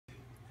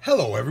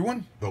Hello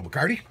everyone, Bill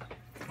Bacardi.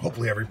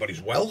 Hopefully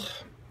everybody's well.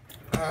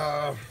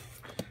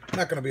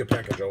 Not going to be a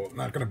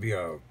not going to be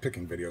a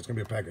picking video. It's going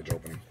to be a package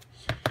opening.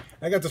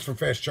 I got this from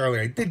Fast Charlie.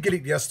 I did get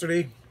it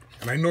yesterday,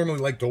 and I normally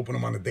like to open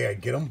them on the day I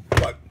get them,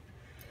 but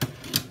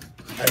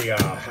I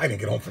didn't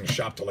get home from the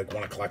shop till like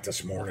 1 o'clock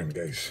this morning,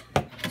 guys.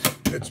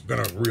 It's been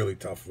a really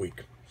tough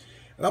week.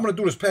 And I'm going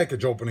to do this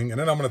package opening,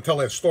 and then I'm going to tell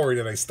that story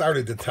that I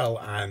started to tell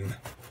on,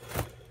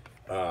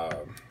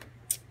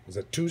 was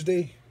it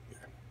Tuesday?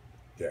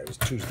 Yeah, it was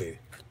Tuesday.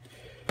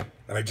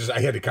 And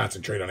I had to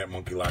concentrate on that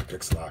Monkey Lock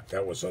Picks lock.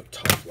 That was a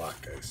tough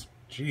lock, guys.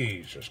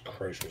 Jesus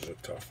Christ, was it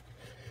tough.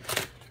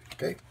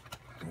 Okay.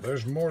 Well,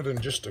 there's more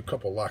than just a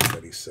couple locks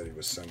that he said he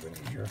was sending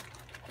in here.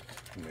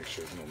 Make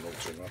sure there's no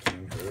notes or nothing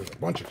in here. There's a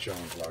bunch of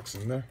challenge locks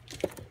in there.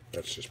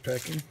 That's just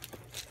packing.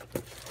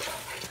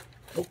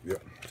 Oh, yeah.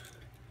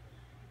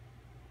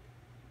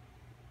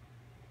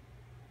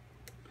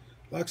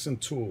 Locks and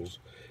tools.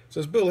 It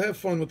says, Bill, have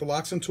fun with the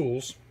locks and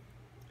tools.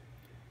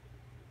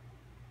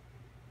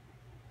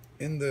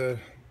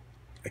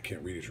 I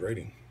can't read his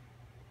writing.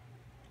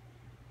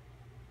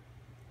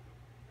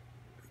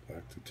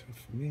 Lock too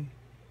tough for me.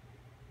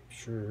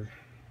 Sure.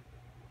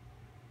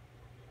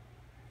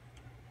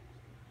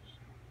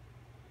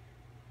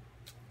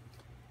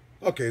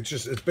 Okay,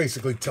 it's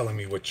basically telling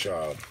me which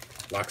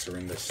locks are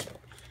in this.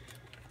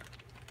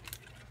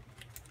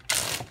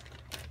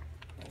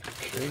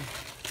 Okay.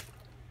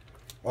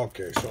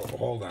 Okay, so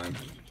hold on.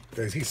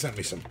 Guys, he sent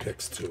me some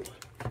pics too.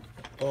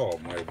 Oh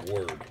my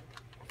word.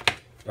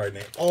 All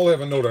right, I'll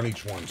have a note on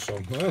each one, so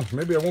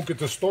maybe I won't get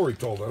this story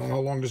told. I don't know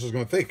how long this is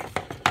going to take.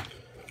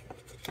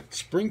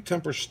 Spring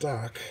temper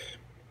stock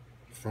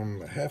from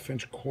the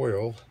 1/2-inch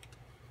coil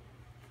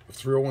of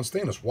 301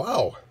 stainless.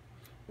 Wow.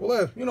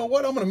 Well, you know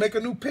what? I'm going to make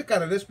a new pick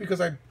out of this because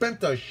I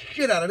bent the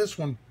shit out of this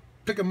one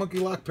picking Monkey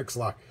Lock Picks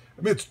lock.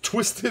 I mean, it's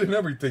twisted and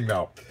everything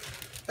now.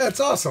 That's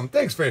awesome.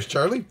 Thanks, Fast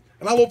Charlie.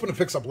 And I'll open the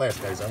picks up last,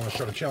 guys. I want to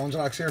show the challenge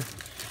locks here.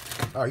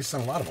 Oh, he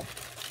sent a lot of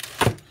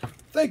them.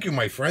 Thank you,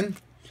 my friend.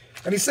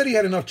 And he said he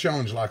had enough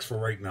challenge locks for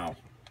right now.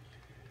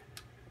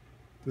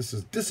 This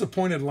is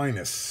Disappointed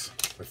Linus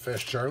by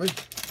Fast Charlie.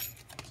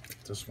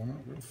 Get this one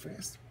out real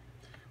fast.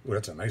 Ooh,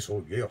 that's a nice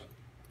old Yale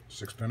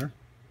 6-pinner.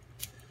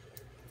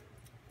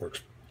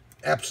 Works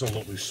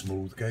absolutely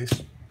smooth,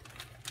 guys.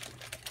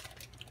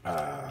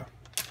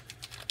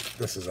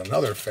 This is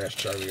another Fast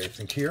Charlie, I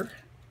think, here.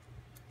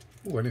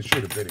 Ooh, I didn't show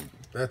the bidding.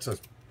 That's a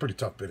pretty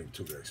tough bidding,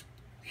 too, guys.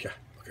 Yeah,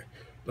 okay.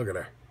 Look at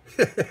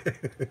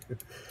there.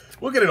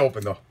 We'll get it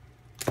open, though.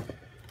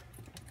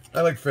 I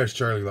like Fast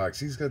Charlie locks.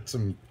 He's got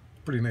some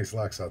pretty nice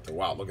locks out there.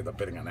 Wow, look at the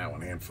bidding on that one.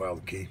 Hand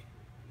filed key.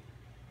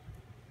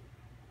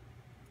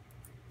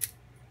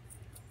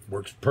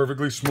 Works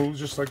perfectly smooth,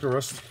 just like the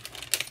rest.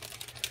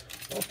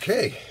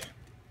 Okay.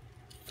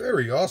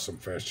 Very awesome,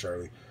 Fast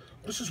Charlie.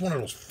 This is one of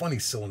those funny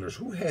cylinders.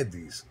 Who had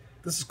these?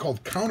 This is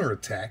called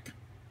Counterattack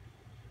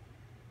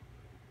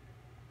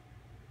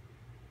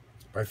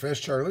by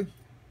Fast Charlie.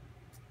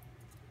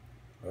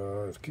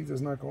 If key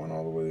does not go on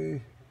all the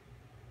way,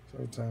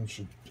 sometimes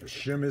a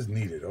shim is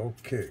needed.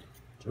 Okay.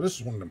 So this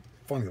is one of them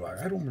funny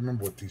locks. I don't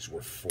remember what these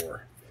were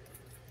for.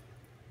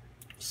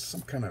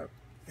 Some kind of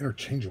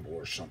interchangeable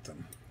or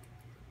something.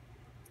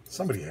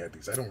 Somebody had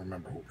these. I don't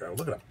remember who.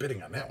 Look at the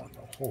bidding on that one,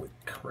 though. Holy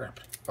crap.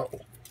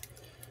 Uh-oh.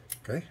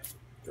 Okay.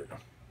 There you go.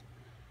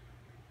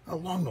 How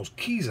long those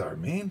keys are,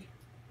 man.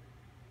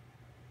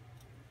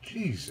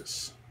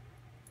 Jesus.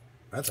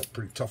 That's a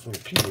pretty tough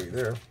little keyway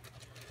there.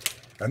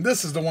 And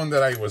this is the one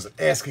that I was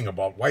asking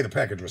about, why the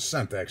package was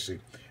sent, actually.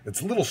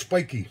 It's Little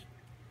Spiky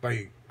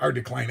by R.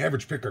 Decline,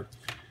 Average Picker.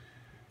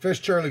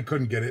 Fast Charlie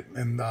couldn't get it,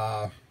 and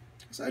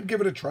so I'd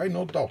give it a try,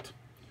 no doubt.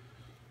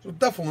 So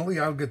definitely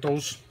I'll get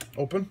those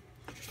open.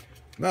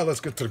 Now let's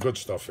get to the good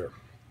stuff here.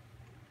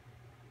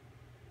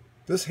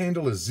 This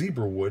handle is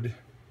zebra wood.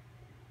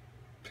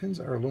 Pins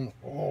are aluminum.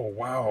 Oh,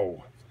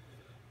 wow.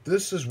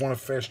 This is one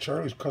of Fast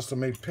Charlie's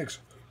custom-made picks.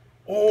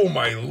 Oh,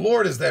 my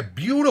Lord, is that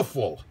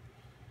beautiful.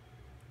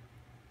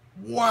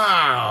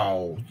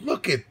 Wow.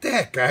 Look at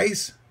that,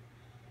 guys.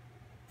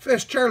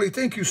 Fast Charlie,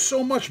 thank you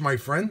so much, my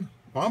friend.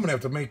 Well, I'm going to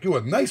have to make you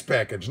a nice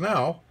package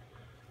now.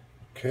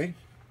 Okay.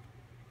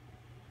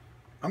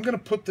 I'm going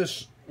to put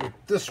this with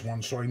this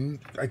one so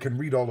I can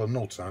read all the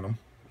notes on them.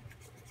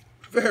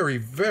 Very,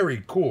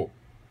 very cool.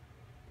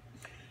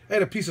 I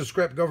had a piece of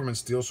scrap government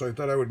steel, so I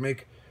thought I would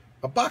make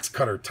a box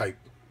cutter type.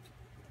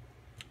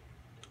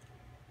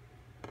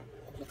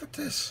 Look at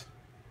this.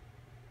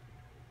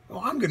 Oh,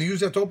 I'm going to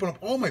use that to open up.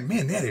 Oh, my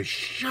man, that is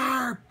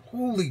sharp.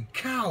 Holy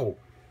cow.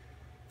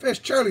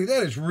 Fast Charlie,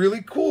 that is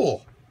really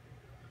cool.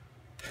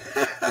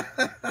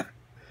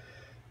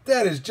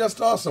 That is just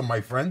awesome,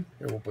 my friend.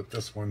 Here, we'll put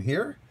this one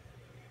here.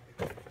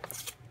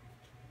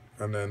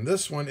 And then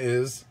this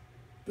is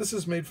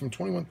made from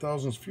 21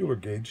 thousandths Fueler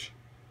gauge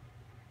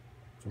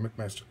from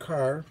McMaster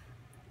Carr.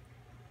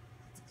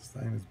 This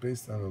design is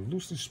based on a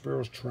Lucy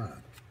Sparrow's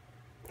Tron.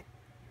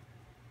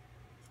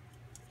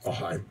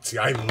 Oh,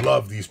 I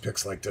love these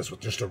picks like this with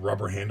just the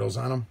rubber handles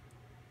on them.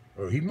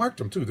 Oh, he marked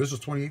them too. This was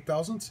 28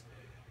 thousandths.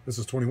 This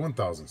is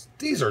 21,000.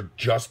 These are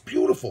just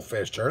beautiful,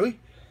 Fast Charlie.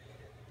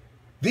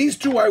 These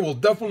two I will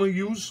definitely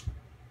use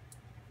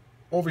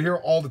over here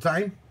all the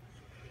time.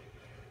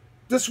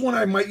 This one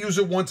I might use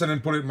it once and then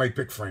put it in my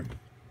pick frame.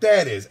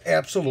 That is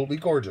absolutely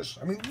gorgeous.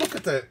 I mean, look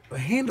at the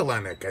handle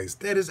on that, guys.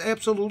 That is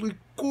absolutely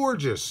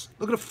gorgeous.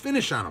 Look at the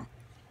finish on them.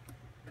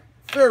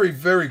 Very,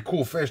 very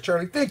cool, Fast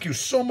Charlie. Thank you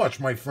so much,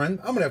 my friend.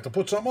 I'm going to have to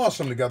put something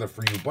awesome together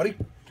for you, buddy.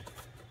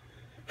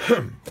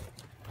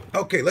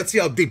 Okay, let's see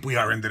how deep we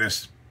are into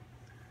this.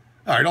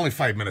 All right, only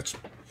 5 minutes.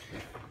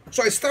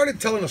 So I started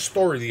telling a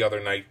story the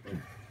other night.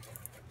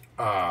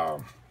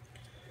 And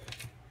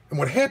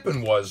what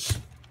happened was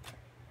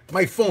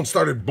my phone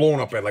started blowing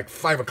up at like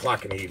 5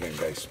 o'clock in the evening,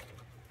 guys.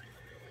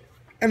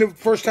 And the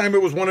first time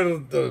it was one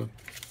of the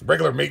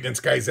regular maintenance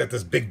guys at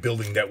this big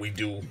building that we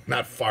do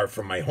not far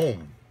from my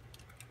home.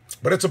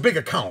 But it's a big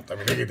account. I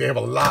mean, they have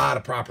a lot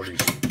of properties.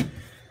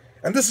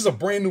 And this is a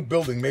brand new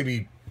building.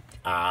 Maybe,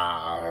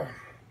 I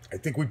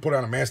think we put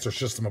on a master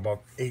system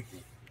about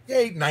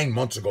 9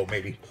 months ago,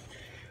 maybe.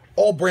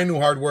 All brand new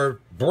hardware,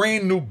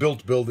 brand new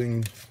built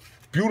building,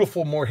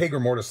 beautiful Hager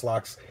mortise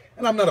locks.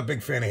 And I'm not a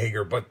big fan of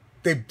Hager, but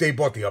they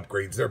bought the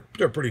upgrades.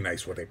 They're pretty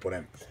nice what they put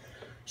in.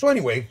 So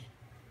anyway,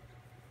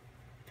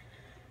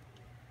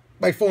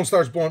 my phone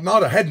starts blowing. Now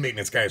the head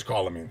maintenance guy is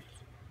calling me. And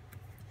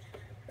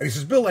he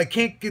says, Bill, I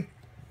can't get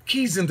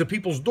keys into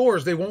people's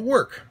doors. They won't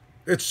work.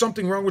 It's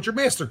something wrong with your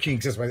master key.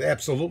 He says,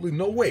 absolutely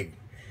no way.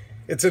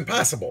 It's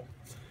impossible.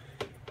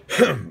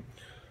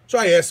 So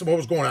I asked him what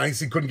was going on. He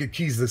said he couldn't get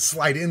keys to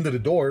slide into the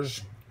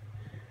doors.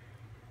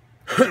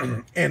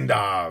 And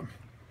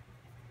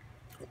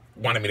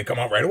wanted me to come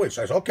out right away.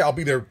 So I said, okay, I'll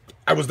be there.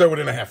 I was there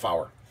within a half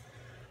hour.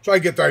 So I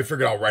get there. I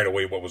figured out right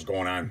away what was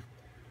going on.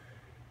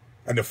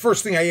 And the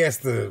first thing I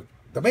asked the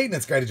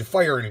maintenance guy, did you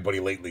fire anybody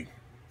lately?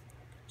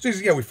 So he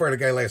said, yeah, we fired a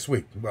guy last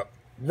week. But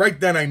right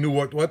then I knew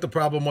what the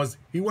problem was.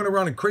 He went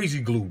around and crazy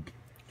glued.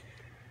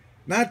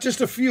 Not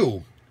just a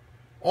few.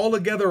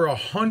 Altogether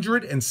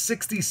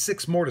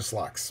 166 mortise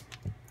locks.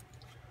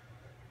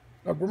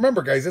 Now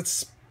remember, guys,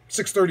 it's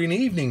 6:30 in the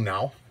evening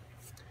now.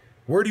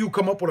 Where do you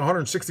come up with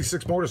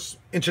 166 mortise,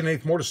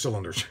 1/8" mortise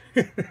cylinders?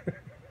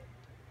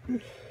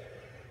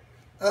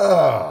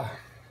 Because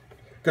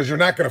you're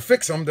not going to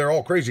fix them. They're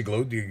all crazy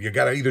glued. You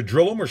got to either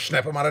drill them or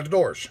snap them out of the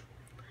doors.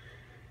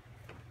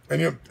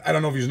 And I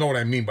don't know if you know what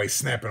I mean by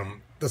snapping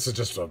them. This is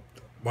just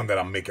one that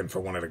I'm making for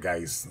one of the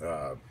guys,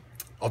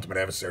 Ultimate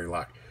Adversary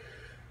lock.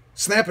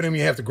 Snapping them,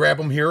 you have to grab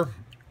them here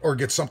or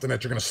get something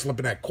that you're going to slip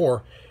in that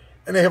core.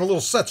 And they have a little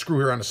set screw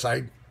here on the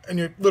side. And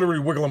you literally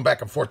wiggle them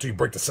back and forth till you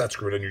break the set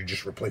screw. Then you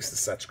just replace the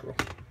set screw.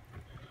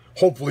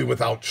 Hopefully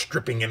without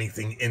stripping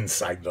anything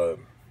inside the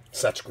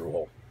set screw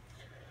hole.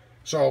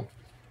 So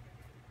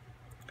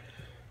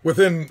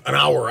within an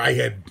hour, I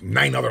had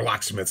 9 other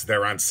locksmiths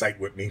there on site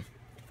with me.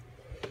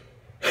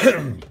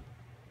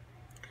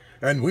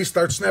 And we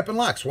start snapping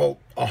locks. Well,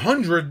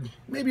 100,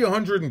 maybe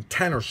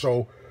 110 or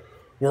so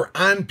were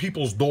on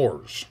people's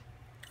doors,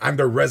 on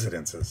their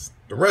residences.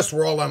 The rest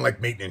were all on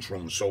like maintenance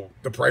rooms. So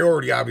the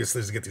priority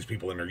obviously is to get these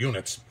people in their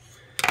units.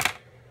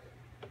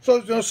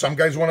 So some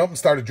guys went up and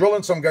started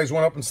drilling. Some guys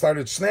went up and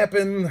started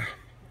snapping.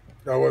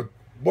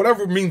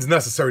 Whatever means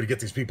necessary to get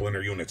these people in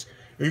their units.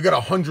 You got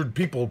 100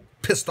 people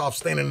pissed off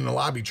standing in the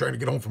lobby trying to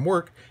get home from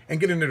work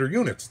and get into their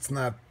units. It's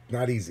not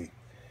easy.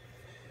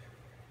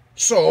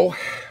 So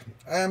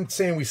I'm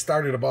saying we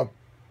started about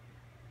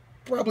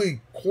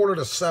probably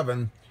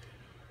 6:45.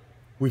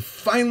 We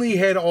finally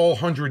had all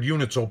 100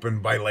 units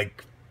open by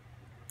like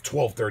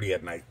 12:30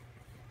 at night.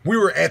 We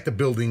were at the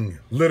building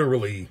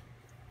literally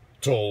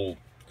till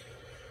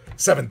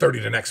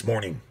 7:30 the next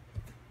morning.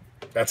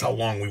 That's how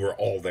long we were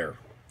all there.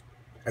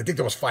 I think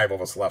there was 5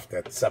 of us left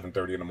at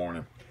 7:30 in the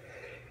morning.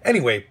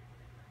 Anyway,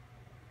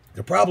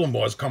 the problem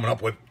was coming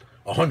up with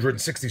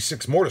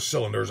 166 mortise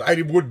cylinders. I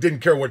didn't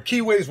care what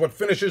keyways, what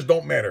finishes,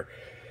 don't matter.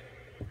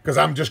 Because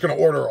I'm just going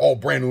to order all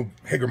brand new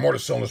Hager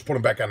mortise cylinders, put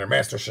them back on their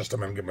master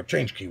system, and give them a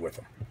change key with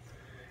them.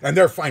 And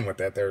they're fine with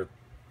that. They're,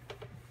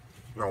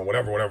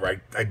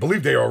 whatever. I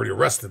believe they already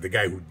arrested the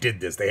guy who did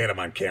this. They had him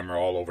on camera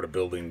all over the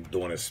building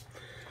doing this.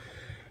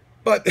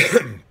 But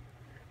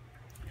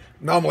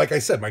now, like I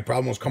said, my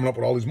problem was coming up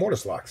with all these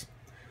mortise locks.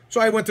 So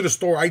I went to the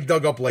store. I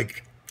dug up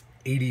like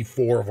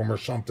 84 of them or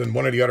something.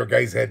 One of the other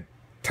guys had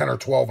 10 or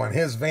 12 on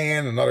his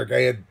van. Another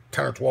guy had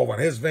 10 or 12 on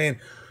his van.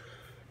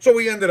 So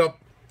we ended up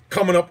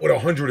coming up with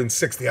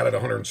 160 out of the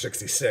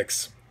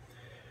 166.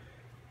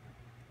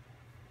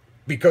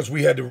 Because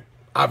we had to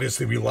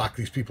obviously relock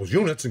these people's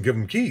units and give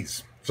them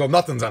keys. So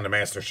nothing's on the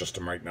master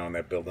system right now in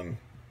that building.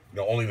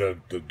 Only the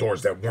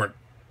doors that weren't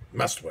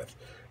messed with.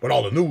 But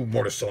all the new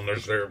mortise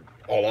cylinders, they're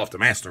all off the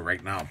master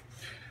right now.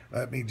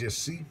 Let me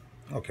just see.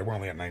 Okay, we're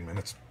only at 9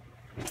 minutes.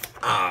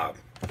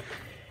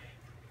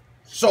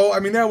 So, I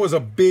mean, that was a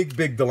big,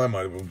 big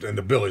dilemma. And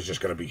the bill is just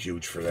going to be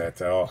huge for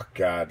that. Oh,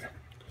 God.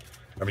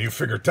 I mean, you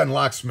figure 10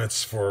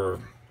 locksmiths for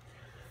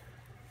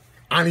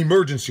an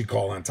emergency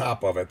call on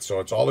top of it. So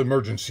it's all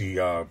emergency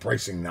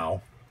pricing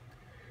now.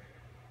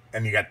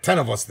 And you got 10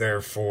 of us there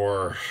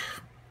for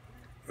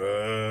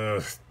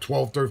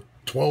 12,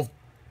 12,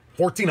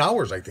 14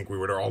 hours, I think we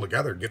were there all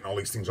together getting all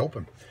these things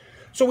open.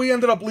 So we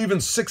ended up leaving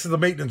 6 of the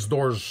maintenance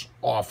doors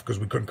off because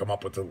we couldn't come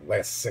up with the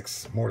last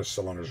 6 mortise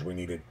cylinders we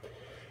needed.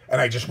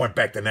 And I just went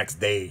back the next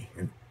day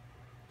and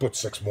put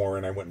 6 more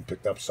in. I went and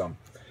picked up some.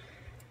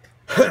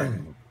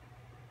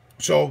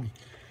 So,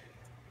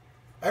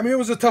 I mean, it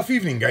was a tough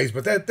evening, guys,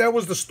 but that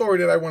was the story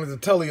that I wanted to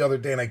tell the other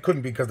day, and I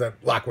couldn't because that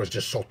lock was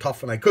just so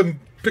tough, and I couldn't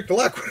pick the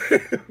lock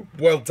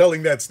while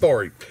telling that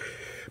story.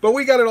 But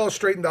we got it all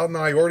straightened out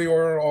now. I already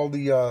ordered all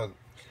the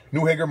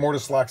New Hager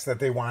mortise locks that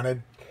they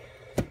wanted.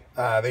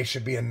 They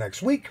should be in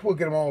next week. We'll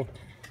get them all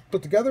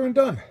put together and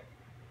done.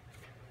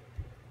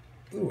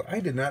 Ooh, I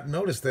did not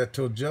notice that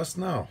till just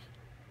now.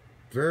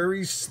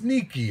 Very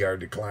sneaky, our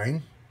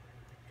decline.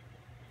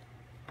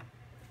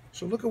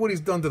 So look at what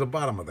he's done to the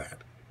bottom of that.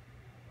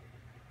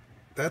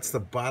 That's the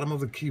bottom of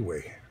the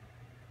keyway.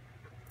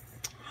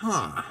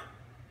 Huh.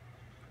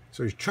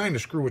 So he's trying to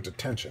screw with the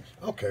tension.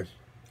 Okay.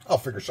 I'll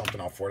figure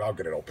something out for it. I'll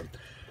get it open.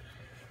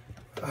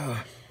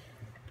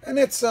 And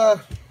that's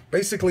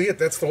basically it.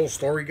 That's the whole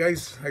story,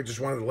 guys. I just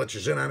wanted to let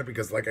you in on it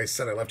because, like I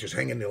said, I left you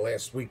hanging there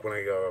last week when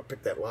I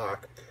picked that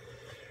lock.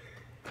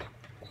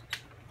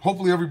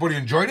 Hopefully everybody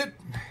enjoyed it.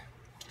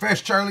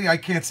 Fast Charlie, I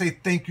can't say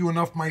thank you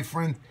enough, my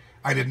friend.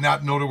 I did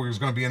not know there was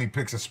going to be any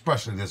picks,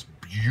 especially this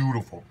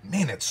beautiful.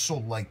 Man, it's so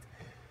light.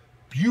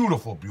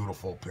 Beautiful,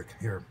 beautiful pick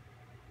here.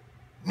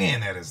 Man,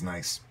 that is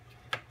nice.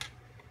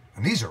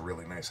 And these are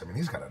really nice. I mean,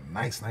 he's got a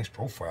nice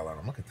profile on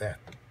them. Look at that.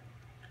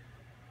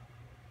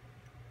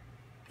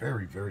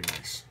 Very, very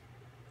nice.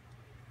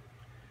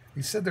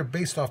 He said they're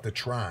based off the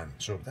Tron,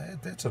 so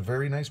that's a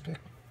very nice pick.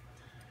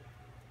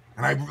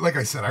 And like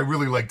I said, I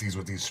really like these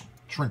with these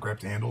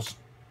shrink-wrapped handles.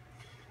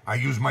 I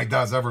use my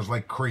Das Evers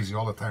like crazy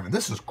all the time, and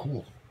this is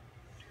cool.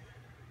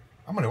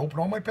 I'm going to open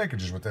all my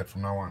packages with that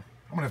from now on.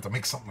 I'm going to have to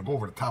make something to go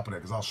over the top of that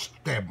because I'll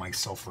stab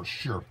myself for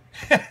sure.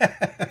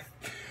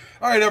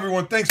 All right,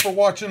 everyone. Thanks for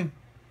watching.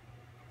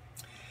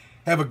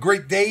 Have a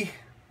great day.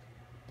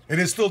 It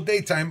is still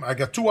daytime. I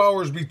got 2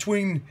 hours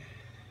between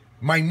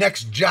my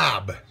next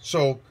job.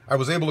 So I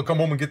was able to come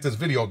home and get this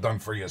video done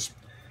for you.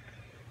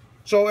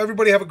 So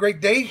everybody have a great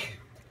day.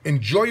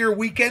 Enjoy your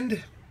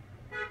weekend.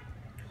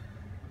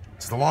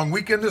 It's the long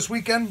weekend this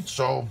weekend.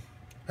 So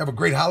have a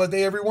great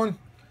holiday, everyone.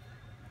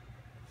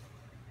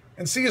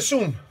 And see you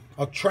soon.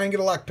 I'll try and get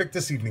a lock pick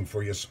this evening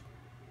for you.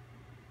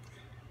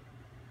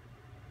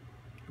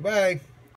 Goodbye.